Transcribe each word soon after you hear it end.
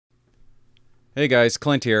Hey guys,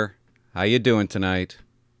 Clint here. How you doing tonight?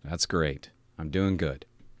 That's great. I'm doing good.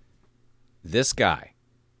 This guy.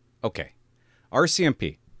 Okay.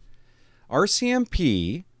 RCMP.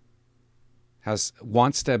 RCMP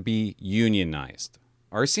wants to be unionized.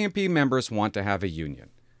 RCMP members want to have a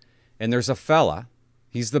union. And there's a fella,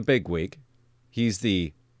 he's the bigwig. He's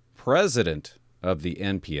the president of the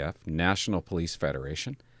NPF, National Police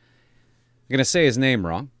Federation. I'm going to say his name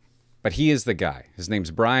wrong, but he is the guy. His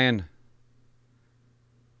name's Brian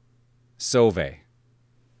Sauve. Did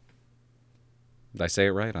I say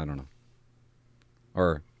it right? I don't know.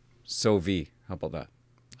 Or Sauve. How about that?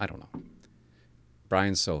 I don't know.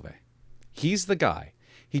 Brian Sauve. He's the guy.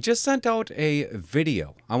 He just sent out a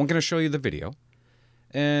video. I'm going to show you the video.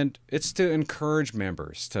 And it's to encourage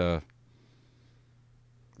members to...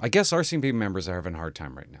 I guess RCMP members are having a hard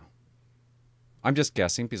time right now. I'm just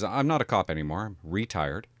guessing because I'm not a cop anymore. I'm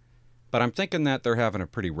retired. But I'm thinking that they're having a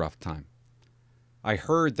pretty rough time. I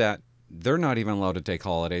heard that they're not even allowed to take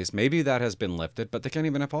holidays. Maybe that has been lifted, but they can't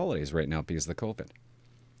even have holidays right now because of the COVID.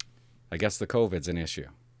 I guess the COVID's an issue.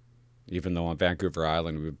 Even though on Vancouver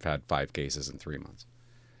Island we've had 5 cases in 3 months.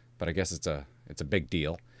 But I guess it's a big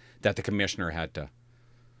deal that the commissioner had to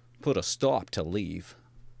put a stop to leave.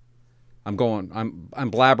 I'm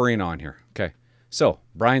blabbering on here. Okay. So,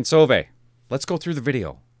 Brian Sauve, let's go through the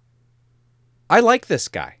video. I like this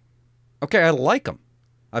guy. Okay, I like him.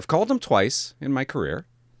 I've called him twice in my career.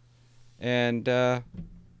 And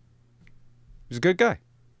he's a good guy.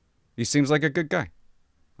 He seems like a good guy.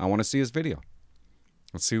 I want to see his video.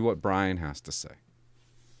 Let's see what Brian has to say.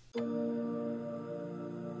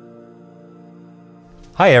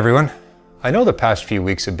 Hi everyone. I know the past few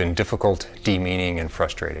weeks have been difficult, demeaning, and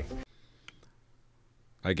frustrating.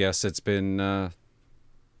 I guess it's been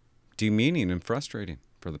demeaning and frustrating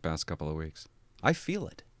for the past couple of weeks. I feel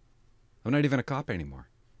it. I'm not even a cop anymore.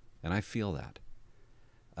 And I feel that.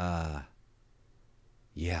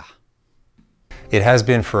 Yeah. It has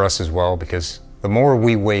been for us as well, because the more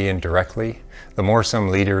we weigh in directly, the more some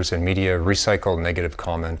leaders and media recycle negative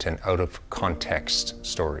comment and out of context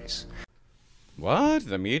stories. What?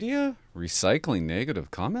 The media? Recycling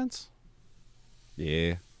negative comments?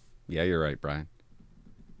 Yeah. Yeah, you're right, Brian.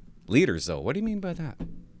 Leaders, though. What do you mean by that?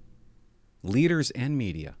 Leaders and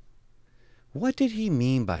media. What did he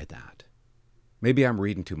mean by that? Maybe I'm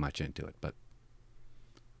reading too much into it, but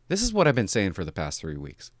this is what I've been saying for the past 3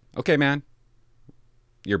 weeks. Okay, man.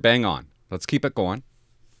 You're bang on. Let's keep it going.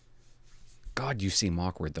 God, you seem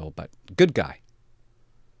awkward, though, but good guy.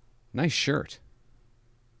 Nice shirt.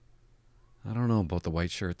 I don't know about the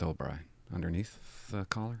white shirt, though, Brian. Underneath the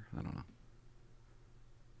collar? I don't know.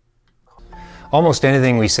 Almost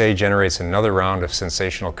anything we say generates another round of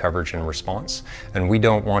sensational coverage and response, and we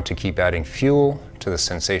don't want to keep adding fuel to the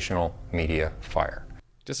sensational media fire.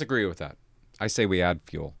 Disagree with that. I say we add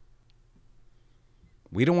fuel.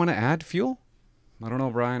 We don't want to add fuel? I don't know,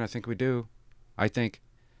 Brian. I think we do. I think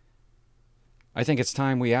it's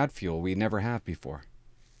time we add fuel we never have before.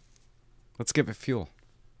 Let's give it fuel.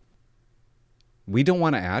 We don't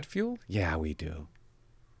want to add fuel? Yeah, we do.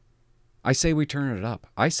 I say we turn it up.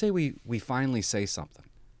 I say we finally say something.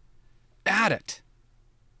 Add it.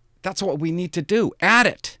 That's what we need to do. Add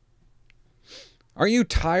it. Are you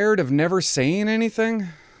tired of never saying anything?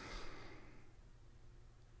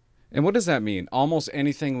 And what does that mean? Almost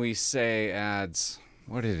anything we say adds...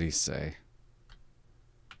 What did he say?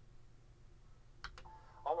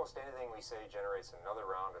 Almost anything we say generates another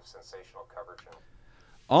round of sensational coverage.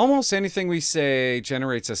 Almost anything we say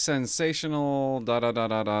generates a sensational...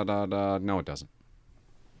 No, it doesn't.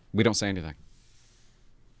 We don't say anything.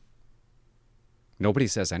 Nobody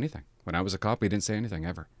says anything. When I was a cop, we didn't say anything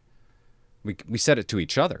ever. We said it to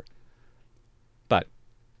each other. But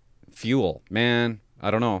fuel, man,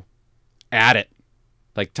 I don't know. Add it.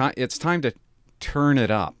 Like, it's time to turn it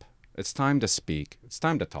up. It's time to speak. It's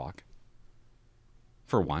time to talk.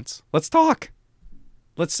 For once. Let's talk.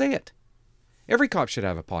 Let's say it. Every cop should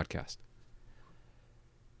have a podcast.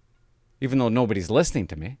 Even though nobody's listening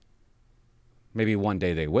to me. Maybe one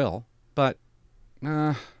day they will. But,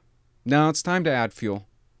 no, it's time to add fuel.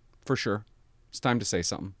 For sure. It's time to say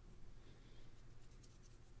something.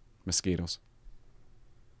 Mosquitoes.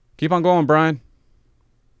 Keep on going, Brian.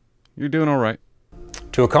 You're doing all right.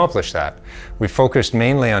 To accomplish that, we focused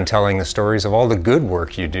mainly on telling the stories of all the good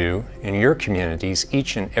work you do in your communities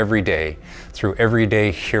each and every day through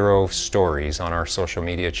everyday hero stories on our social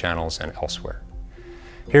media channels and elsewhere.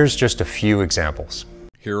 Here's just a few examples.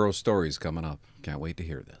 Hero stories coming up. Can't wait to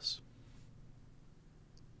hear this.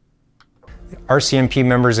 RCMP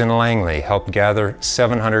members in Langley helped gather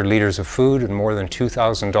 700 litres of food and more than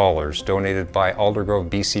 $2,000 donated by Aldergrove,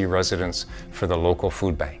 BC residents for the local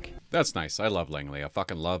food bank. That's nice. I love Langley. I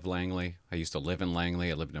fucking love Langley. I used to live in Langley.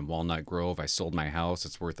 I lived in Walnut Grove. I sold my house.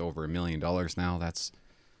 It's worth over $1 million now. That's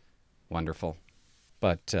wonderful.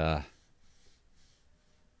 But, I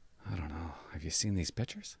don't know. Have you seen these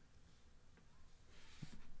pictures?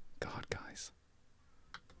 God, guys.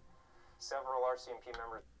 Several RCMP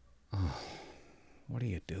members... Oh, what are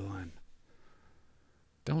you doing?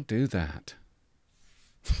 Don't do that.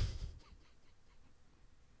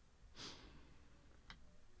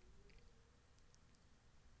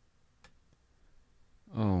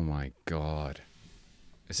 Oh my God.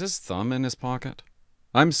 Is his thumb in his pocket?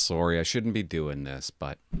 I'm sorry, I shouldn't be doing this,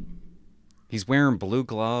 but he's wearing blue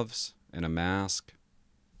gloves and a mask.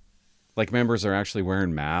 Like members are actually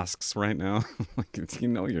wearing masks right now. Like, you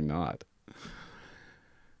know you're not.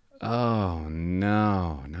 Oh,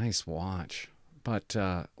 no. Nice watch. But,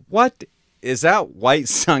 what? Is that white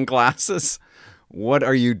sunglasses? What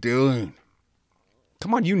are you doing?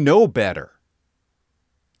 Come on, you know better.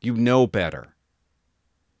 You know better.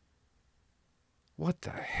 What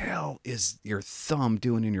the hell is your thumb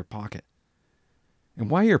doing in your pocket?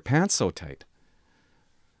 And why are your pants so tight?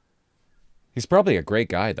 He's probably a great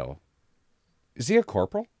guy, though. Is he a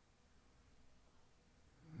corporal?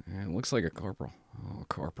 Yeah, it looks like a corporal. Oh,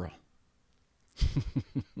 corporal.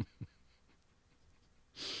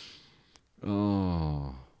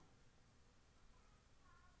 Oh.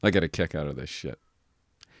 I get a kick out of this shit.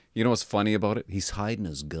 You know what's funny about it? He's hiding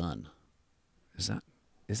his gun.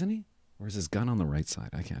 Isn't he? Or is his gun on the right side?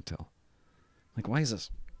 I can't tell. Like, why is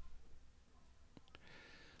this?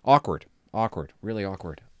 Awkward. Awkward. Really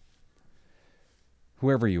awkward.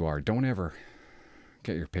 Whoever you are, don't ever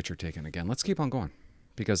get your picture taken again. Let's keep on going.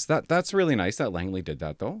 Because that's really nice that Langley did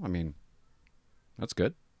that, though. I mean, that's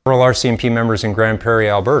good. Several RCMP members in Grand Prairie,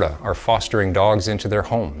 Alberta are fostering dogs into their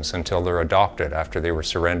homes until they're adopted after they were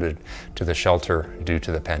surrendered to the shelter due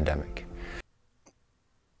to the pandemic.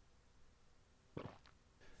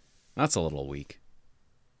 That's a little weak.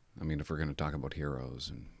 I mean, if we're going to talk about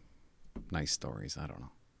heroes and nice stories, I don't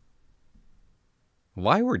know.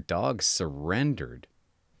 Why were dogs surrendered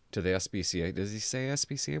to the SPCA? Does he say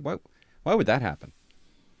SPCA? Why would that happen?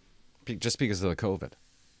 Just because of the COVID?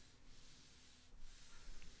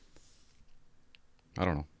 I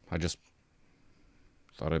don't know. I just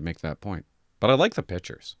thought I'd make that point. But I like the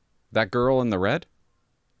pictures. That girl in the red?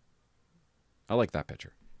 I like that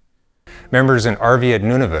picture. Members in RV at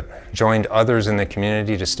Nunavut joined others in the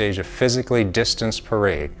community to stage a physically distanced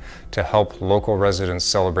parade to help local residents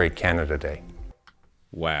celebrate Canada Day.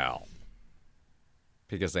 Wow.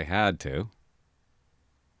 Because they had to.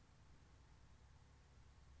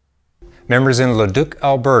 Members in Leduc,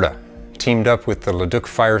 Alberta teamed up with the Leduc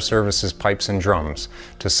Fire Services Pipes and Drums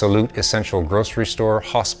to salute essential grocery store,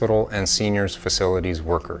 hospital, and seniors facilities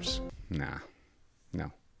workers. Nah.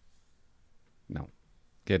 No. No.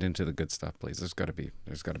 Get into the good stuff, please. There's got to be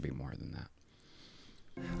more than that.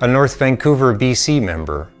 A North Vancouver, BC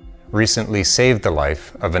member recently saved the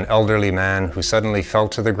life of an elderly man who suddenly fell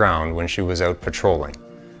to the ground when she was out patrolling.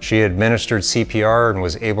 She administered CPR and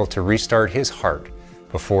was able to restart his heart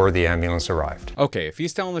before the ambulance arrived. Okay, if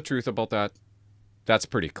he's telling the truth about that, that's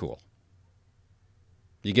pretty cool.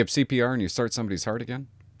 You give CPR and you start somebody's heart again?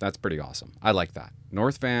 That's pretty awesome. I like that.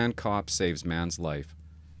 North Van cop saves man's life.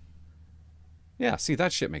 Yeah, see,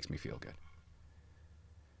 that shit makes me feel good.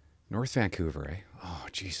 North Vancouver, eh? Oh,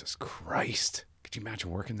 Jesus Christ. Could you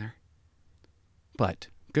imagine working there? But,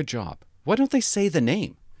 good job. Why don't they say the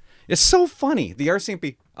name? It's so funny. The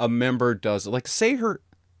RCMP, a member does, like, say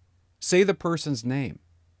the person's name.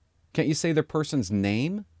 Can't you say the person's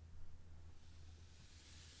name?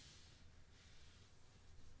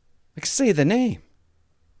 Like, say the name.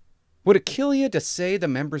 Would it kill you to say the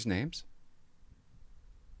members' names?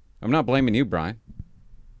 I'm not blaming you, Brian.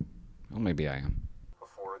 Well, maybe I am.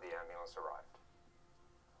 Before the ambulance arrived.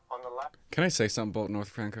 On the left. Can I say something about North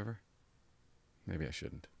Vancouver? Maybe I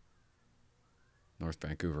shouldn't. North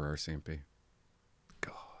Vancouver RCMP.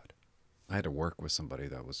 God. I had to work with somebody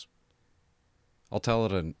that was... I'll tell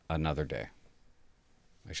it another day.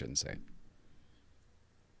 I shouldn't say it.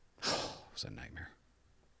 It was a nightmare.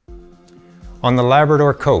 On the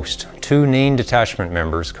Labrador coast, two Nain detachment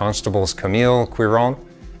members, Constables Camille Quiron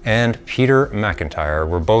and Peter McIntyre,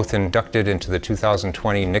 were both inducted into the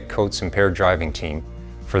 2020 Nick Coates Impaired Driving Team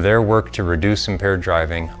for their work to reduce impaired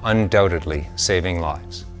driving, undoubtedly saving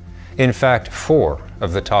lives. In fact, 4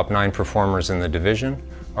 of the top 9 performers in the division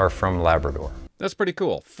are from Labrador. That's pretty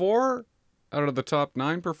cool. 4 out of the top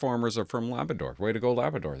 9 performers are from Labrador. Way to go,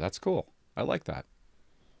 Labrador. That's cool. I like that.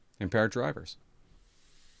 Impaired drivers.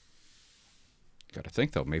 Got to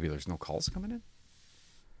think, though, maybe there's no calls coming in?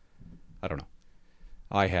 I don't know.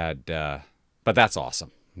 I had, but that's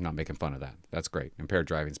awesome. I'm not making fun of that. That's great. Impaired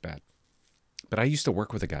driving's bad. But I used to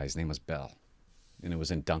work with a guy. His name was Bell. And it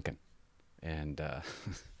was in Duncan. And,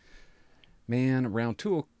 man, around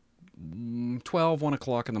 12, 1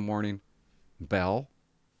 o'clock in the morning, Bell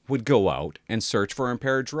would go out and search for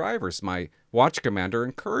impaired drivers. My watch commander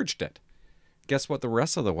encouraged it. Guess what the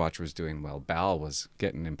rest of the watch was doing? Well, Bell was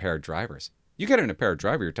getting impaired drivers. You get an impaired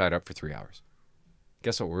driver, you're tied up for 3 hours.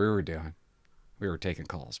 Guess what we were doing? We were taking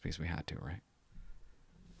calls because we had to, right?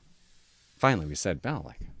 Finally, we said, Bell,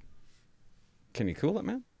 like, can you cool it,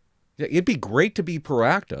 man? Yeah, it'd be great to be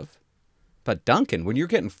proactive. But Duncan, when you're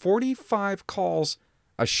getting 45 calls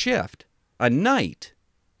a shift, a night,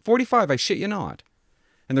 45, I shit you not,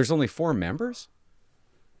 and there's only 4 members?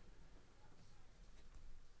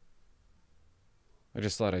 I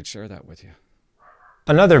just thought I'd share that with you.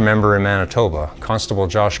 Another member in Manitoba, Constable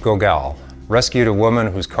Josh Gogal, rescued a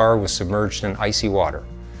woman whose car was submerged in icy water.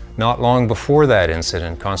 Not long before that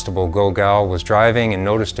incident, Constable Gogal was driving and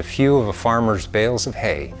noticed a few of a farmer's bales of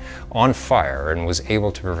hay on fire and was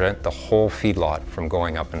able to prevent the whole feedlot from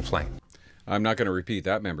going up in flames. I'm not going to repeat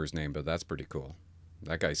that member's name, but that's pretty cool.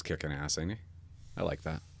 That guy's kicking ass, ain't he? I like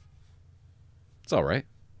that. It's all right.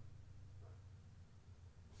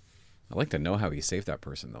 I'd like to know how he saved that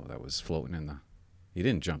person, though, that was floating in the... He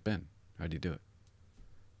didn't jump in. How'd you do it?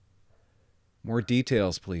 More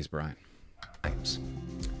details, please, Brian.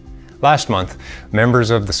 Last month, members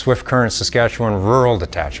of the Swift Current Saskatchewan Rural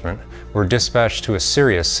Detachment were dispatched to a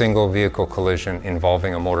serious single-vehicle collision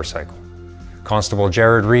involving a motorcycle. Constable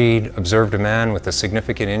Jared Reed observed a man with a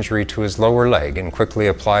significant injury to his lower leg and quickly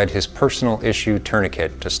applied his personal issue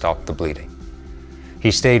tourniquet to stop the bleeding. He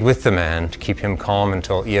stayed with the man to keep him calm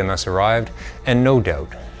until EMS arrived and no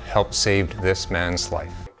doubt helped save this man's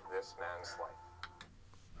life.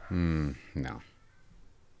 No.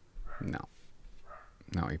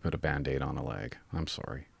 No, he put a Band-Aid on a leg. I'm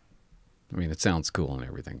sorry. I mean, it sounds cool and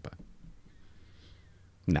everything, but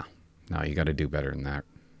no, you got to do better than that.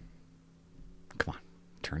 Come on,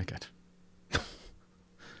 tourniquet.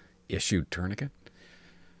 Issued tourniquet.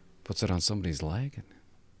 Puts it on somebody's leg. And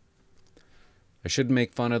I shouldn't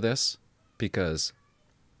make fun of this because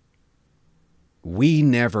we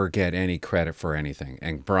never get any credit for anything.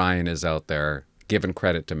 And Brian is out there giving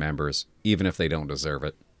credit to members, even if they don't deserve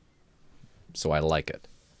it. So I like it.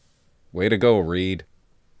 Way to go, Reed.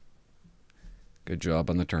 Good job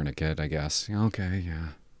on the tourniquet, I guess. Okay, yeah.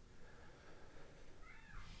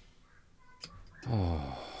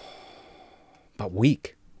 Oh. But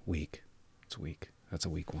weak. It's weak. That's a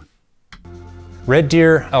weak one. Red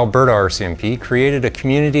Deer, Alberta RCMP created a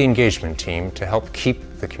community engagement team to help keep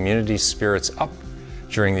the community's spirits up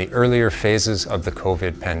during the earlier phases of the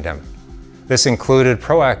COVID pandemic. This included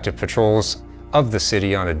proactive patrols of the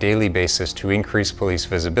city on a daily basis to increase police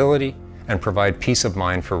visibility and provide peace of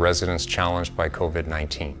mind for residents challenged by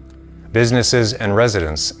COVID-19. Businesses and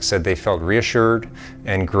residents said they felt reassured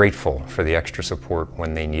and grateful for the extra support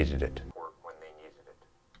when they needed it.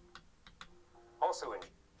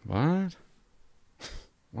 What?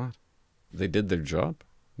 What? They did their job?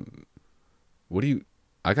 What do you...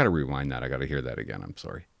 I gotta rewind that. I gotta hear that again. I'm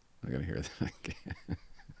sorry. I gotta hear that again.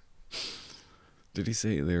 Did he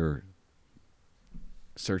say they were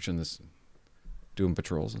searching this, doing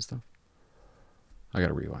patrols and stuff? I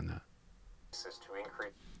gotta rewind that.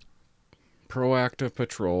 Proactive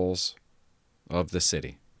patrols of the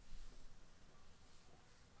city.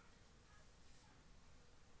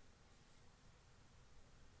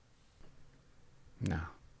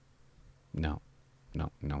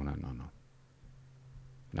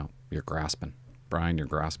 No, you're grasping. Brian, you're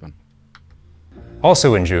grasping.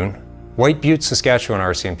 Also in June, White Butte, Saskatchewan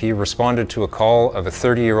RCMP responded to a call of a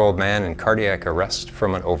 30-year-old man in cardiac arrest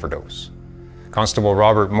from an overdose. Constable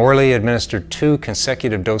Robert Morley administered 2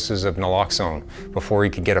 consecutive doses of naloxone before he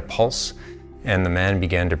could get a pulse, and the man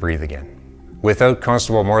began to breathe again. Without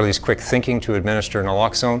Constable Morley's quick thinking to administer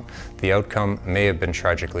naloxone, the outcome may have been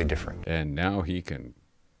tragically different. And now he can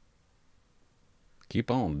keep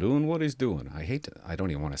on doing what he's doing. I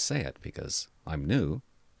don't even want to say it because I'm new,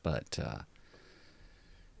 but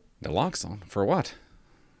naloxone for what?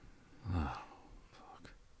 Oh,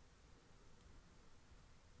 fuck.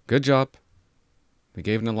 Good job. We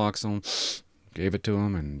gave naloxone, gave it to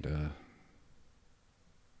him, and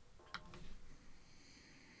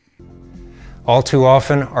all too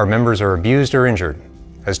often, our members are abused or injured.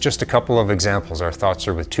 As just a couple of examples, our thoughts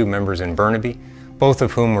are with 2 members in Burnaby, both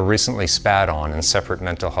of whom were recently spat on in separate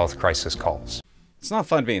mental health crisis calls. It's not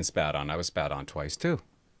fun being spat on. I was spat on twice, too.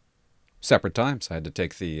 Separate times. I had to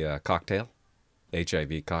take the cocktail,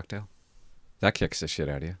 HIV cocktail. That kicks the shit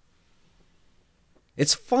out of you.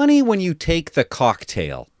 It's funny when you take the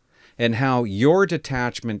cocktail and how your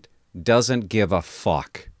detachment doesn't give a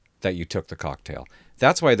fuck that you took the cocktail.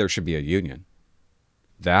 That's why there should be a union.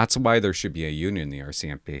 That's why there should be a union in the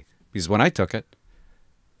RCMP. Because when I took it,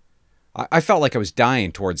 I felt like I was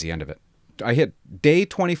dying towards the end of it. I hit day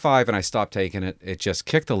 25 and I stopped taking it. It just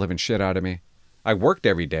kicked the living shit out of me. I worked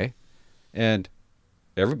every day and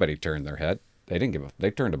everybody turned their head. They didn't give a,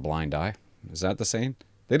 they turned a blind eye. Is that the saying?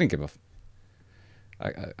 They didn't give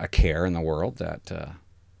a care in the world that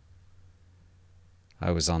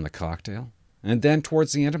I was on the cocktail. And then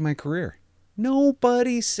towards the end of my career,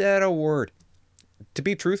 nobody said a word. To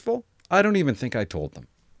be truthful, I don't even think I told them.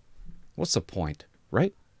 What's the point,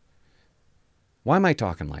 right? Why am I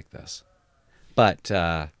talking like this? But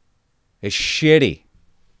it's shitty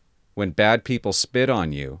when bad people spit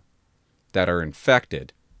on you that are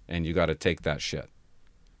infected and you got to take that shit.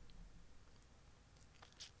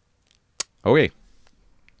 Okay.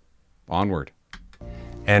 Onward.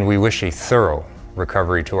 And we wish a thorough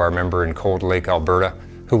recovery to our member in Cold Lake, Alberta,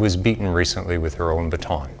 who was beaten recently with her own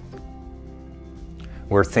baton.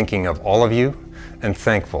 We're thinking of all of you and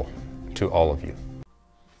thankful to all of you.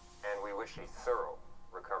 And we wish a thorough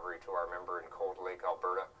recovery to our member in Cold Lake,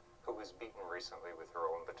 Alberta, who was beaten recently with her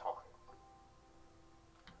own baton.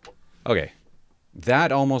 Okay.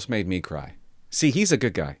 That almost made me cry. See, he's a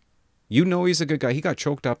good guy. You know he's a good guy. He got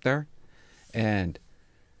choked up there. And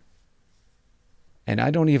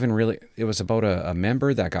I don't even really, it was about a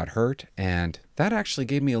member that got hurt, and that actually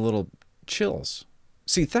gave me a little chills.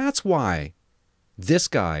 See, that's why this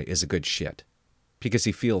guy is a good shit, because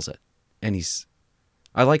he feels it. And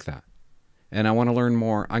I like that. And I want to learn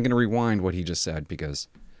more. I'm going to rewind what he just said, because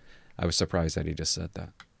I was surprised that he just said that.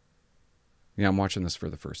 Yeah, I'm watching this for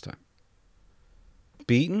the first time.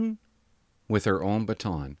 Beaten with her own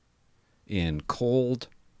baton in cold,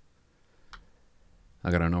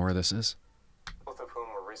 I got to know where this is. Both of whom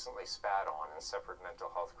were recently spat on in separate mental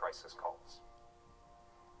health crisis calls.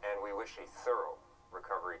 And we wish a thorough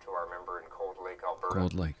recovery to our member in Cold Lake, Alberta.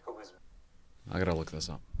 Cold Lake. Who was... I got to look this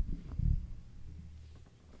up.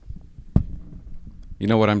 You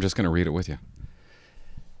know what? I'm just going to read it with you.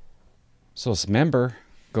 So this member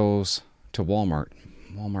goes to Walmart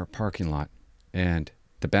parking lot, and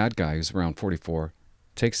the bad guy, who's around 44,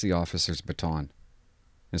 takes the officer's baton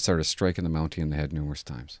and started striking the Mountie in the head numerous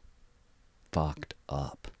times. Fucked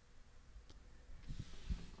up.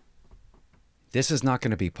 This is not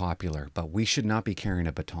going to be popular, but we should not be carrying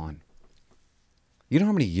a baton. You know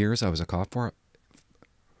how many years I was a cop for?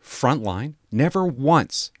 Frontline. Never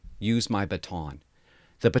once used my baton.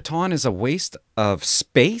 The baton is a waste of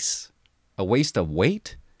space, a waste of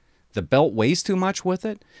weight. The belt weighs too much with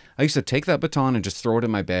it. I used to take that baton and just throw it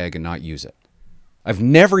in my bag and not use it. I've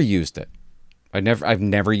never used it. I've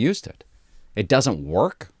never used it. It doesn't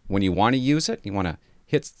work when you want to use it. You want to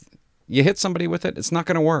hit somebody with it. It's not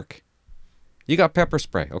going to work. You got pepper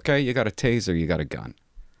spray, okay? You got a taser, you got a gun.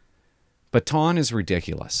 Baton is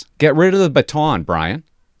ridiculous. Get rid of the baton, Brian.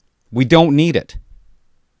 We don't need it.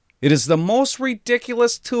 It is the most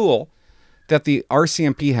ridiculous tool that the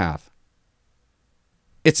RCMP have.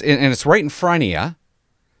 It's right in front of you.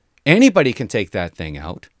 Anybody can take that thing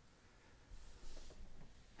out.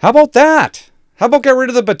 How about that? How about get rid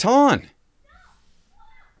of the baton?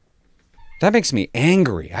 That makes me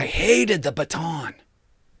angry. I hated the baton.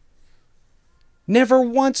 Never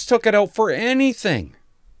once took it out for anything.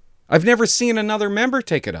 I've never seen another member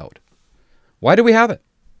take it out. Why do we have it?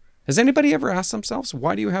 Has anybody ever asked themselves,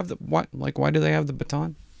 why do you have why do they have the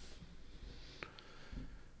baton?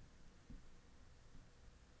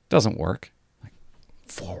 Doesn't work. Like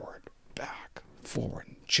forward, back, forward,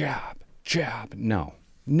 jab, jab. No,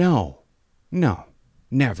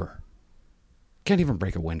 never. Can't even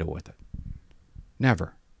break a window with it.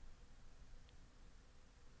 Never.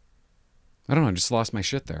 I don't know, I just lost my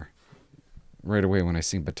shit there. Right away when I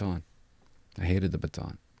seen baton. I hated the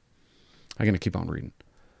baton. I'm going to keep on reading.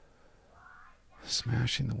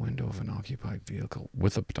 Smashing the window of an occupied vehicle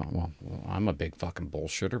with a baton. Well, I'm a big fucking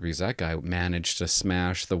bullshitter because that guy managed to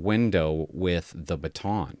smash the window with the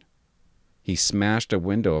baton. He smashed a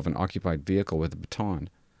window of an occupied vehicle with a baton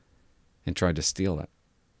and tried to steal it.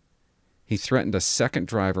 He threatened a second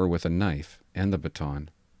driver with a knife and the baton.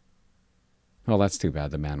 Well, that's too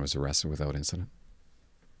bad. The man was arrested without incident.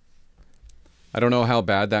 I don't know how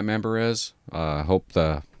bad that member is. I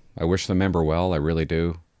wish the member well. I really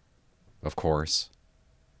do. Of course.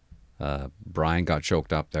 Brian got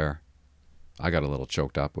choked up there. I got a little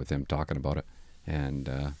choked up with him talking about it.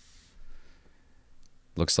 And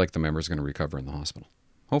looks like the member's going to recover in the hospital.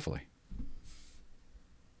 Hopefully.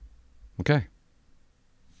 Okay.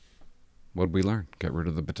 What did we learn? Get rid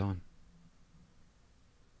of the baton.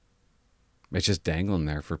 It's just dangling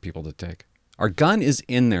there for people to take. Our gun is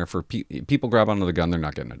in there for people grab onto the gun, they're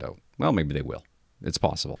not getting it out. Well, maybe they will. It's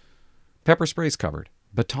possible. Pepper spray's covered.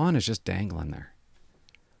 Baton is just dangling there.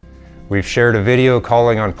 We've shared a video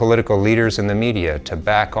calling on political leaders in the media to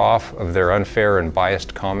back off of their unfair and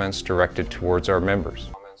biased comments directed towards our members.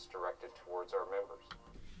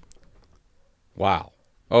 Wow.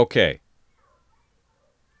 Okay.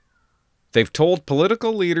 They've told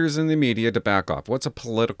political leaders in the media to back off. What's a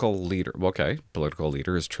political leader? Okay, political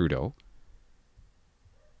leader is Trudeau.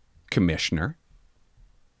 Commissioner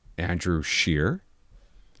Andrew Scheer.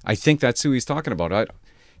 I think that's who he's talking about.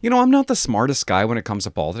 I'm not the smartest guy when it comes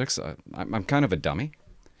to politics. I'm kind of a dummy.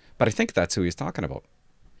 But I think that's who he's talking about.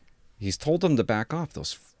 He's told them to back off,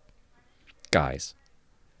 those guys.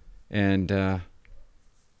 And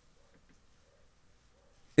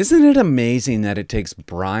isn't it amazing that it takes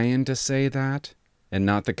Brian to say that and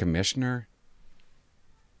not the commissioner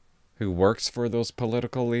who works for those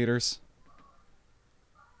political leaders?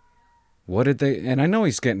 What did they... And I know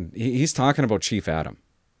he's talking about Chief Adam,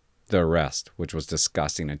 the arrest, which was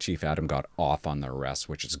disgusting, and Chief Adam got off on the arrest,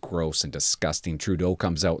 which is gross and disgusting. Trudeau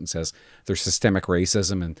comes out and says there's systemic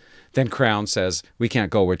racism, and then Crown says we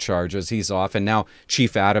can't go with charges. He's off, and now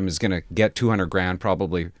Chief Adam is going to get 200 grand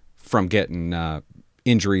probably from getting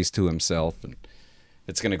injuries to himself, and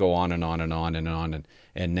it's going to go on and on and on and on,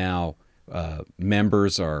 and now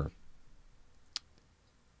members are...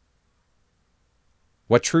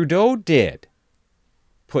 What Trudeau did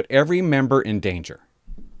put every member in danger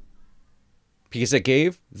because it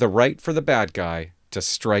gave the right for the bad guy to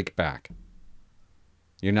strike back.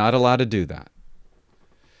 You're not allowed to do that.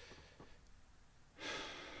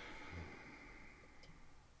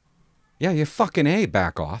 Yeah, you fucking A,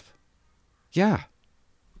 back off. Yeah.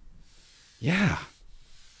 Yeah.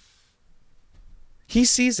 He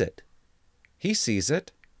sees it. He sees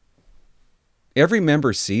it. Every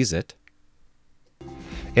member sees it.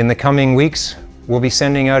 In the coming weeks, we'll be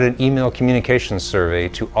sending out an email communications survey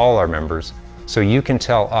to all our members so you can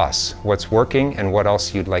tell us what's working and what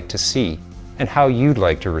else you'd like to see and how you'd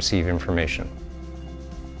like to receive information.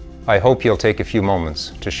 I hope you'll take a few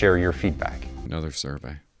moments to share your feedback. Another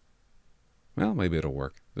survey. Well, maybe it'll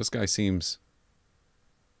work. This guy seems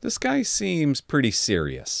pretty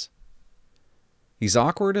serious. He's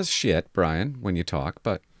awkward as shit, Brian, when you talk,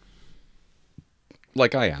 but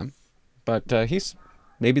like I am. But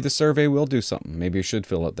maybe the survey will do something. Maybe you should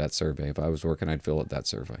fill out that survey. If I was working, I'd fill out that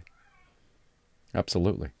survey.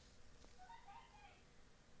 Absolutely.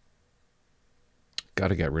 Got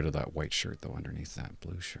to get rid of that white shirt, though, underneath that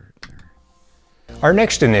blue shirt there. Our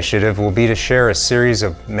next initiative will be to share a series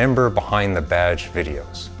of member behind the badge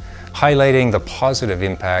videos, highlighting the positive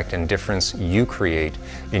impact and difference you create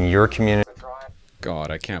in your community.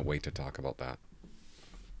 God, I can't wait to talk about that.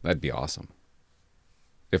 That'd be awesome.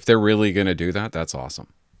 If they're really going to do that, that's awesome.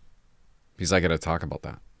 Because I got to talk about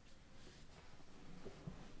that.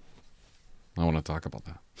 I want to talk about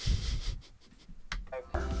that.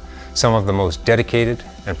 Some of the most dedicated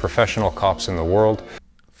and professional cops in the world.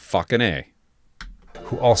 Fucking A.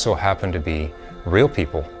 Who also happen to be real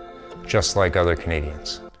people, just like other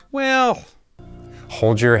Canadians. Well.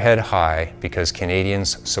 Hold your head high because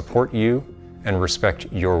Canadians support you and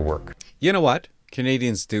respect your work. You know what?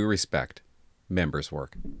 Canadians do respect members'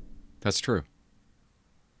 work. That's true.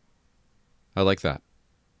 I like that.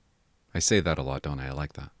 I say that a lot, don't I? I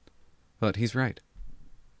like that. But he's right.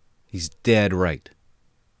 He's dead right.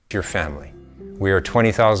 Your family. We are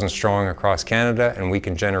 20,000 strong across Canada, and we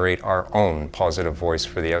can generate our own positive voice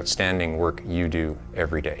for the outstanding work you do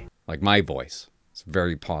every day. Like my voice. It's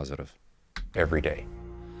very positive. Every day.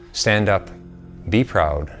 Stand up, be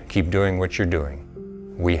proud, keep doing what you're doing.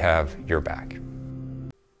 We have your back.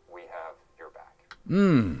 We have your back.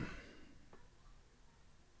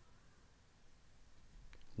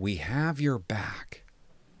 We have your back.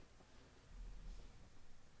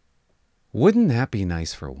 Wouldn't that be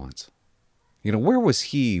nice for once? You know, where was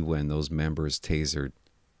he when those members tasered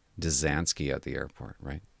Dzansky at the airport,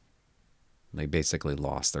 right? They basically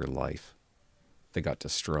lost their life. They got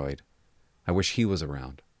destroyed. I wish he was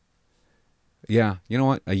around. Yeah, you know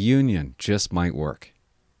what? A union just might work.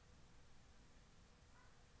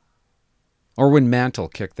 Or when Mantle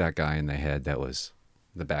kicked that guy in the head,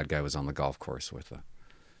 the bad guy was on the golf course with a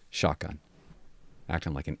shotgun,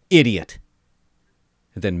 acting like an idiot.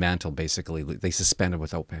 And then Mantle basically, they suspended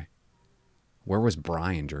without pay. Where was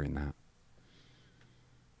Brian during that?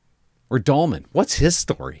 Or Dahlman, what's his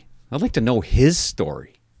story? I'd like to know his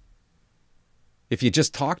story. If you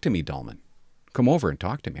just talk to me, Dahlman, come over and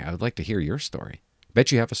talk to me. I would like to hear your story.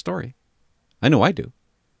 Bet you have a story. I know I do.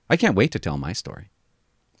 I can't wait to tell my story.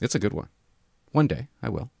 It's a good one. One day I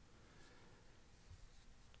will.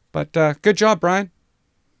 But good job, Brian.